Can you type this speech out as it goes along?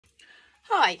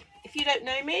Hi, if you don't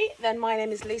know me, then my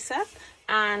name is Lisa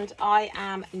and I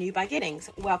am New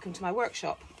Beginnings. Welcome to my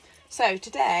workshop. So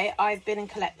today I've been and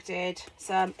collected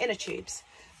some inner tubes.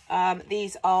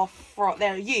 These are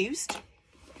they're used,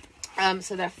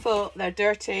 so they're full, they're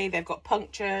dirty, they've got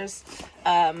punctures.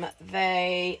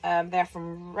 They're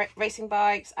from racing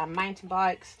bikes and mountain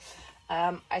bikes.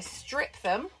 I strip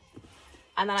them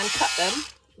and then I cut them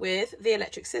with the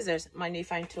electric scissors, my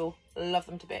newfound tool. Love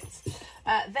them to bits.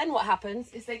 Then what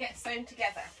happens is they get sewn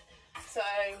together. So,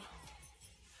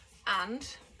 and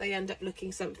they end up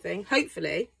looking something,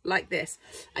 hopefully, like this.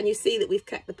 And you see that we've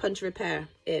kept the punch repair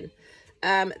in.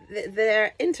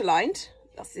 They're interlined,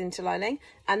 that's the interlining,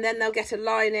 and then they'll get a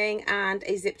lining and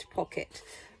a zipped pocket.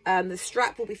 The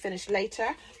strap will be finished later.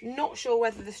 Not sure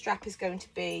whether the strap is going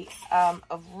to be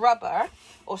of rubber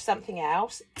or something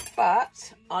else,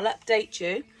 but I'll update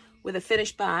you with a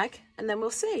finished bag and then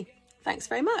we'll see. Thanks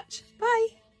very much. Bye.